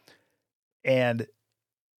family. And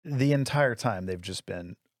the entire time they've just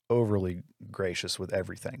been overly gracious with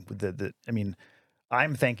everything.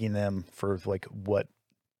 I'm thanking them for like what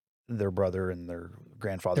their brother and their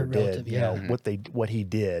grandfather did, what he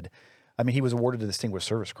did. I mean, he was awarded the Distinguished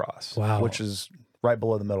Service Cross, which is right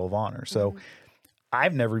below the Medal of Honor. So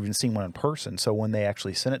I've never even seen one in person. So when they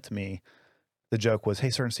actually sent it to me, the joke was, "Hey,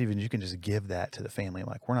 Sergeant Stevens, you can just give that to the family." I'm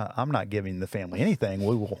like, I'm not giving the family anything.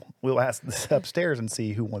 We'll ask this upstairs and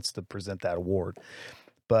see who wants to present that award.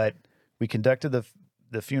 But we conducted the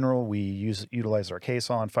funeral. We utilized our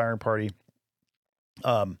caisson firing party.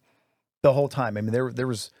 The whole time. I mean, there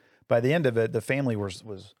was, by the end of it, the family was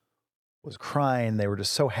crying. They were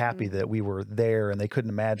just so happy that we were there, and they couldn't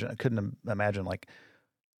imagine like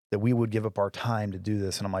that we would give up our time to do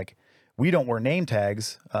this. And I'm like, we don't wear name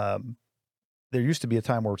tags. There used to be a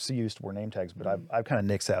time where C used to wear name tags, but I've kind of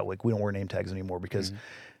nixed that. Like, we don't wear name tags anymore, because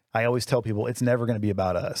I always tell people it's never going to be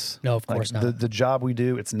about us. No, of course not. The job we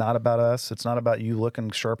do, it's not about us. It's not about you looking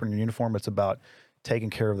sharp in your uniform. It's about taking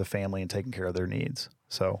care of the family and taking care of their needs.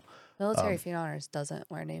 So military funeral honors doesn't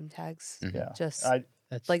wear name tags. Yeah, Just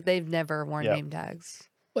like they've never worn name tags.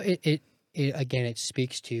 Well, it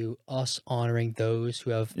speaks to us honoring those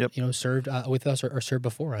who have Yep. served with us or served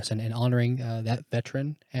before us, and honoring that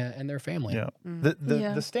veteran and their family. Yeah.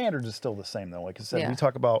 Yeah. The standard is still the same though. Like I said, Yeah. we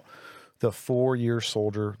talk about the 4-year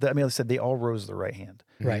soldier. I mean, like I said, they all rose the right hand.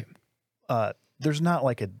 Right. There's not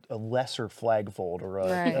like a lesser flagfold or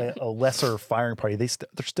Right. a lesser firing party. They're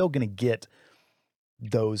still going to get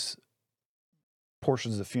those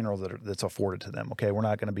portions of the funeral that's afforded to them. Okay, we're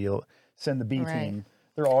not going to be able to send the B Right. team.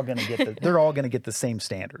 They're all going to get they're all going to get the same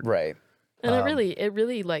standard. Right. And it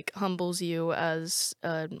really like humbles you as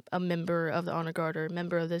a member of the honor guard or a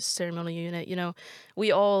member of this ceremonial unit.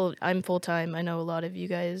 I'm full time. I know a lot of you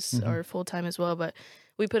guys are full time as well, but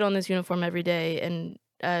we put on this uniform every day, and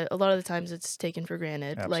a lot of the times it's taken for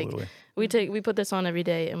granted. Absolutely. Like we put this on every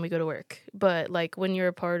day and we go to work. But like when you're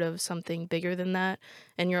a part of something bigger than that,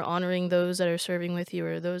 and you're honoring those that are serving with you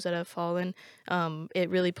or those that have fallen, it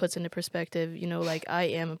really puts into perspective. Like I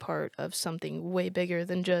am a part of something way bigger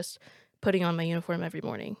than just putting on my uniform every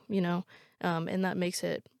morning, and that makes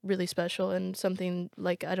it really special and something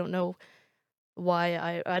like I don't know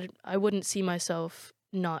why I wouldn't see myself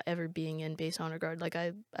not ever being in base honor guard. Like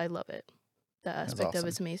I love it. That aspect of awesome.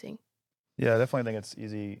 it's amazing. Yeah, I definitely think it's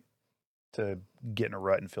easy to get in a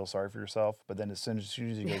rut and feel sorry for yourself, but then as soon as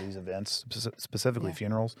you go to these events, specifically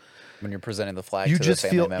funerals, When you're presenting the flag you to just the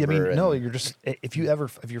family feel. member. No, and- you're just if you're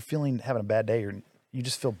having a bad day, you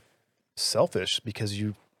just feel selfish because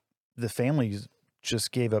the family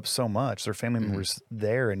just gave up so much. Their family members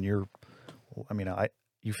there, and you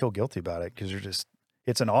feel guilty about it because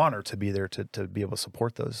it's an honor to be there to be able to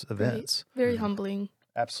support those events. Very humbling.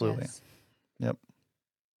 Absolutely. Yes. Yep.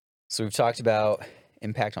 So we've talked about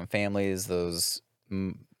impact on families, those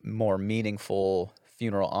more meaningful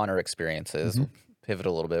funeral honor experiences. We'll pivot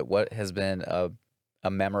a little bit. What has been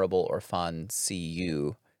a memorable or fun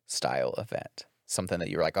CU style event? Something that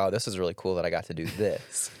you're like, oh, this is really cool that I got to do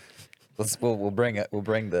this. We'll bring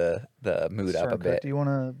the mood up a bit. Do you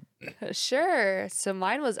want to? Sure. So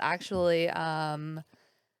mine was actually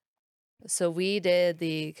so we did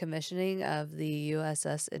the commissioning of the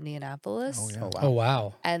USS Indianapolis. Oh yeah. Oh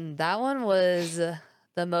wow. And that one was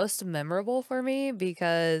the most memorable for me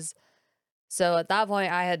because so at that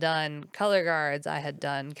point I had done color guards, I had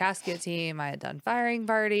done casket team, I had done firing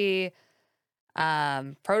party,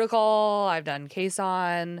 protocol, I've done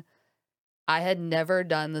caisson. I had never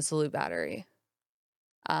done the salute battery.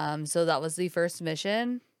 So that was the first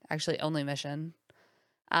mission, actually only mission,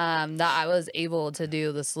 that I was able to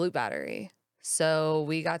do the salute battery. So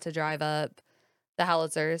we got to drive up the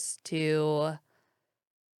howitzers to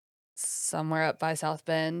somewhere up by South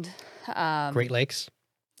Bend. Great Lakes.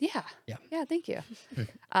 Yeah. Yeah. Yeah, thank you.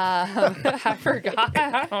 I forgot.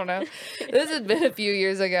 I don't know. This had been a few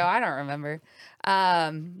years ago. I don't remember.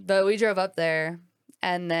 But we drove up there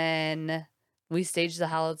and then we staged the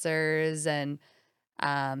howitzers and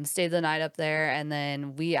stayed the night up there. And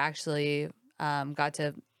then we actually got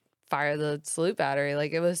to fire the salute battery.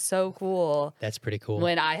 Like, it was so cool. That's pretty cool.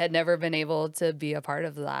 When I had never been able to be a part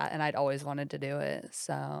of that, and I'd always wanted to do it.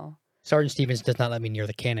 So Sergeant Stevens does not let me near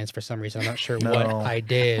the cannons for some reason. I'm not sure No. what I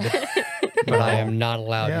did, but I am not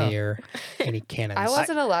allowed Yeah. near any cannons. I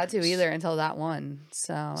wasn't allowed to either until that one.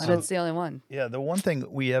 And it's the only one. Yeah, the one thing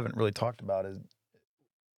we haven't really talked about is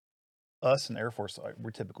us and Air Force.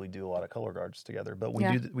 We typically do a lot of color guards together, but we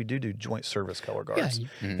Yeah. do joint service color Yeah, guards,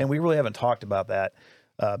 and we really haven't talked about that.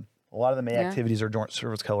 A lot of the May Yeah. activities are joint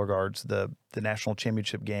service color guards. The national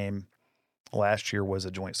championship game last year was a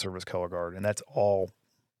joint service color guard, and that's all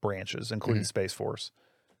branches, including Space Force.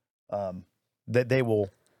 That they will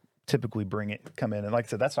typically come in, and like I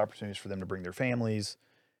said, that's opportunities for them to bring their families.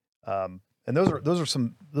 And those are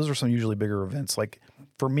some usually bigger events. Like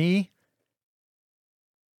for me,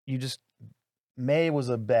 May was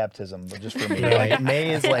a baptism, but just for me. Right. Like,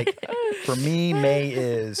 May is like, for me, May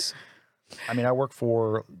is, I work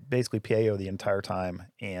for basically PAO the entire time,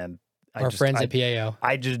 and Our friends at PAO.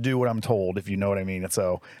 I just do what I'm told, if you know what I mean. And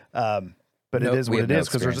so, but No, it is we what have it no is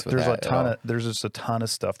because experience with there's a that at ton all. of there's just a ton of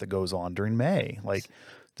stuff that goes on during May, like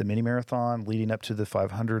the mini marathon leading up to the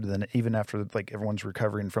 500, and then even after like everyone's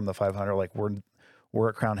recovering from the 500, like we're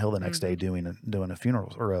at Crown Hill the next day doing a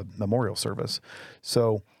funeral or a memorial service.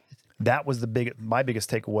 So that was my biggest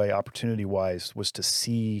takeaway opportunity wise was to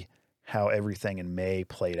see how everything in May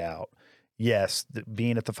played out. Yes,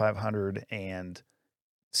 being at the 500 and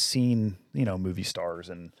seeing, movie stars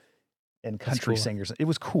and country cool. singers. It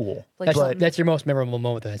was cool. Like, That's your most memorable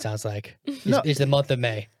moment. Then it sounds like No. is the month of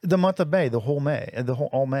May. The month of May, the whole May, and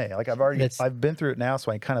all May. Like That's- I've been through it now,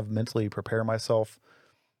 so I kind of mentally prepare myself.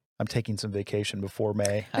 I'm taking some vacation before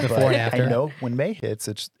May. Before but and after. I know when May hits,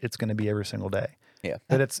 it's going to be every single day. Yeah.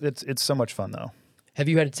 But it's so much fun though. Have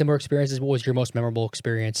you had similar experiences? What was your most memorable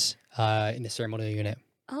experience in the ceremonial unit?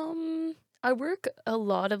 I work a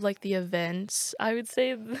lot of like the events. I would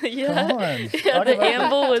say, Come yeah, on. yeah. The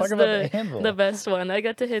anvil was Talk about the anvil. the best one. I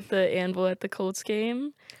got to hit the anvil at the Colts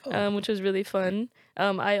game, which was really fun.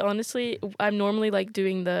 I'm normally like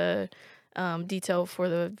doing the detail for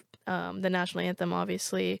the national anthem,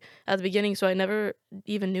 obviously at the beginning. So I never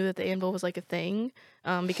even knew that the anvil was like a thing,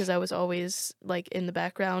 because I was always like in the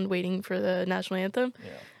background waiting for the national anthem.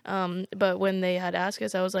 Yeah. But when they had asked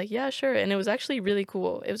us, I was like, yeah, sure. And it was actually really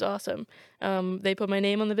cool. It was awesome. They put my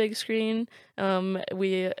name on the big screen. I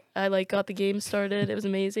like got the game started. It was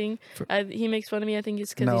amazing. He makes fun of me. I think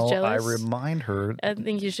it's because he's jealous. I remind her. I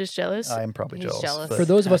think he's just jealous. I'm probably jealous. For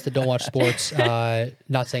those of us that don't watch sports,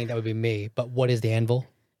 not saying that would be me, but what is the anvil?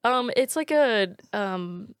 It's like a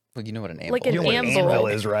Well, you know what an anvil like an You know what an anvil. anvil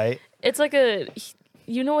is, right? It's like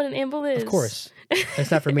you know what an anvil is? Of course.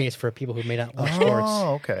 It's not for me. It's for people who may not watch sports.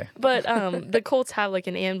 Oh, okay. But the Colts have like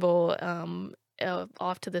an anvil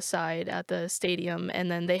off to the side at the stadium,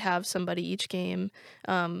 and then they have somebody each game.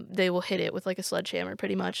 They will hit it with like a sledgehammer,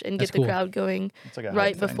 pretty much, and That's get the cool. crowd going It's like a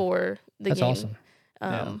right hype thing. before the That's game.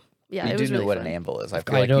 awesome. Yeah, You it do was know really what fun. an anvil is. I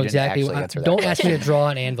feel I like know you exactly. didn't actually answer that Don't ask me question. to draw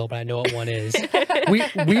an anvil, but I know what one is.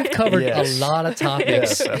 We've covered Yes. a lot of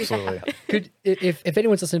topics. Yes, absolutely. If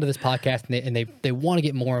anyone's listening to this podcast and they want to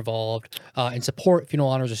get more involved and support Funeral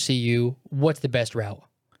Honors or CU, what's the best route?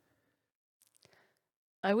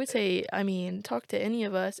 I would say, talk to any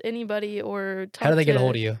of us, anybody, or talk. How do they get a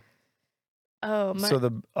hold of you? Oh, my. So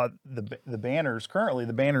the banners currently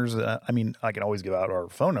I can always give out our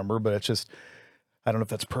phone number, but it's just I don't know if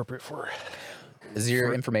that's appropriate for. Is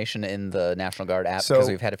your information in the National Guard app? So, Because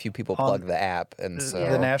we've had a few people plug the app, and so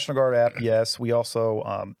The National Guard app, yes. We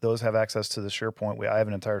also those have access to the SharePoint. I have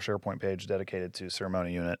an entire SharePoint page dedicated to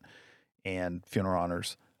Ceremonial Unit and Funeral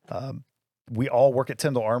Honors. We all work at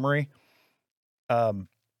Tyndall Armory. A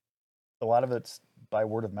lot of it's by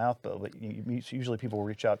word of mouth, but usually people will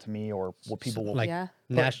reach out to me, or people will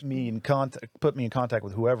put me in contact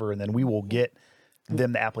with whoever, and then we will get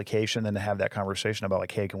them the application and to have that conversation about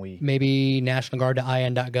like, hey, can we Maybe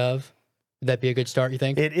nationalguard.in.gov? Would that be a good start, you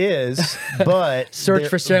think? It is, but Search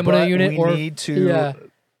for ceremonial unit, we need to.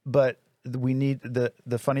 But we need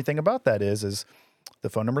the funny thing about that is the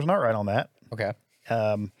phone number's not right on that. okay.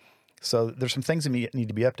 So there's some things that need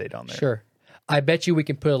to be updated on there. Sure. I bet you we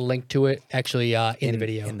can put a link to it actually in the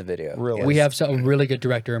video. In the video, Really? We have a really good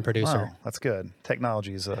director and producer. Wow, that's good.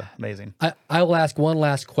 Technology is amazing. I will ask one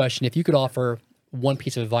last question. If you could offer one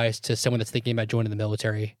piece of advice to someone that's thinking about joining the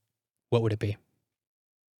military, what would it be?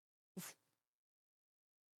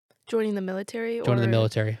 Joining the military? Joining the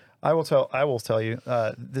military. I will tell you.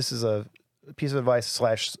 This is a piece of advice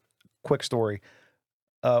 / quick story.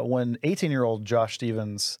 When 18-year-old Josh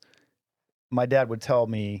Stevens, my dad would tell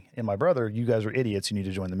me and my brother, "You guys are idiots. You need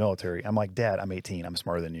to join the military." I'm like, "Dad, I'm 18. I'm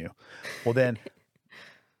smarter than you." Well, then,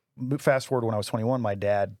 fast forward when I was 21, my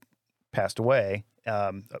dad passed away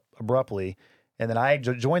abruptly, and then I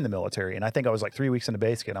joined the military. And I think I was like 3 weeks into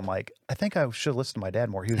basic, and I'm like, I think I should listen to my dad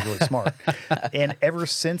more. He was really smart. And ever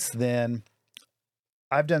since then,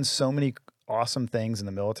 I've done so many awesome things in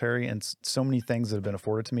the military, and so many things that have been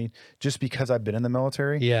afforded to me just because I've been in the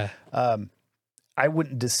military. Yeah. I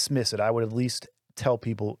wouldn't dismiss it. I would at least tell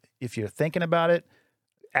people, if you're thinking about it,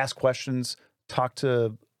 ask questions, talk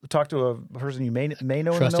to a person you may know in the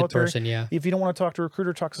Trusted military. person, yeah. If you don't want to talk to a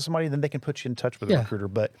recruiter, talk to somebody, then they can put you in touch with a recruiter.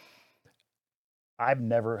 But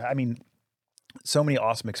so many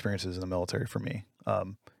awesome experiences in the military for me.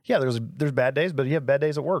 There's bad days, but you have bad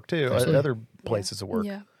days at work too, at other places at work.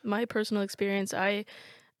 Yeah. My personal experience, I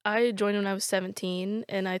joined when I was 17,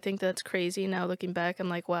 and I think that's crazy. Now looking back, I'm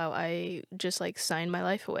like, wow, I just like signed my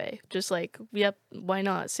life away. Just like, yep, why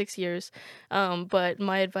not? 6 years. But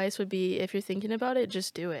my advice would be, if you're thinking about it,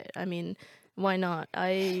 just do it. I mean, why not?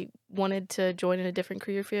 I wanted to join in a different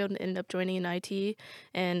career field and ended up joining in IT,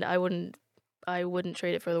 and I wouldn't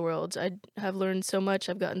trade it for the world. I have learned so much.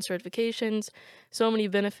 I've gotten certifications, so many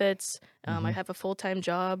benefits. I have a full-time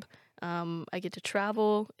job. I get to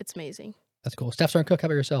travel. It's amazing. That's cool. Staff Sergeant Cook, how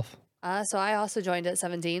about yourself? So I also joined at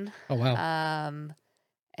 17. Oh, wow.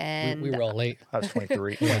 And we were all late. I was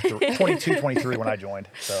 23, 22, 23 when I joined.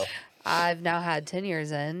 So I've now had 10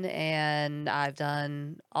 years in, and I've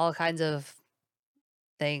done all kinds of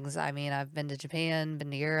things. I mean, I've been to Japan, been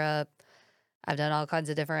to Europe. I've done all kinds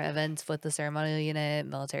of different events with the ceremonial unit,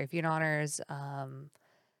 military funeral honors.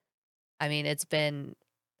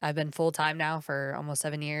 I've been full time now for almost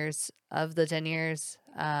 7 years of the 10 years.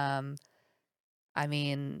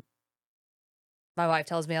 my wife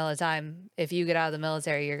tells me all the time, if you get out of the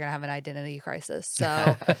military, you're going to have an identity crisis.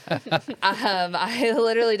 So I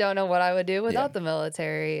literally don't know what I would do without the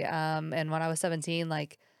military. And when I was 17,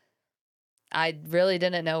 like, I really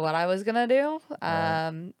didn't know what I was going to do.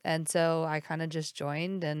 And so I kind of just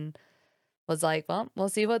joined and was like, well, we'll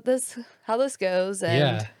see how this goes.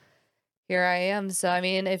 And here I am. So, I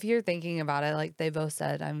mean, if you're thinking about it, like they both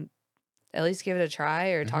said, at least give it a try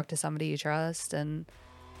or talk to somebody you trust and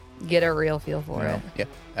get a real feel for it. Yeah,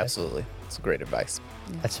 absolutely. It's great advice.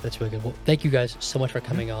 That's really good. Well, thank you guys so much for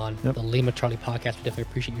coming on the Lima Charlie podcast. We definitely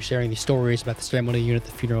appreciate you sharing these stories about the ceremonial unit,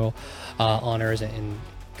 the funeral honors, and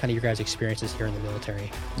kind of your guys' experiences here in the military.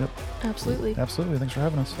 Yep. Absolutely. Thanks for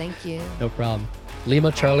having us. Thank you. No problem.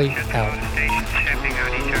 Lima Charlie out.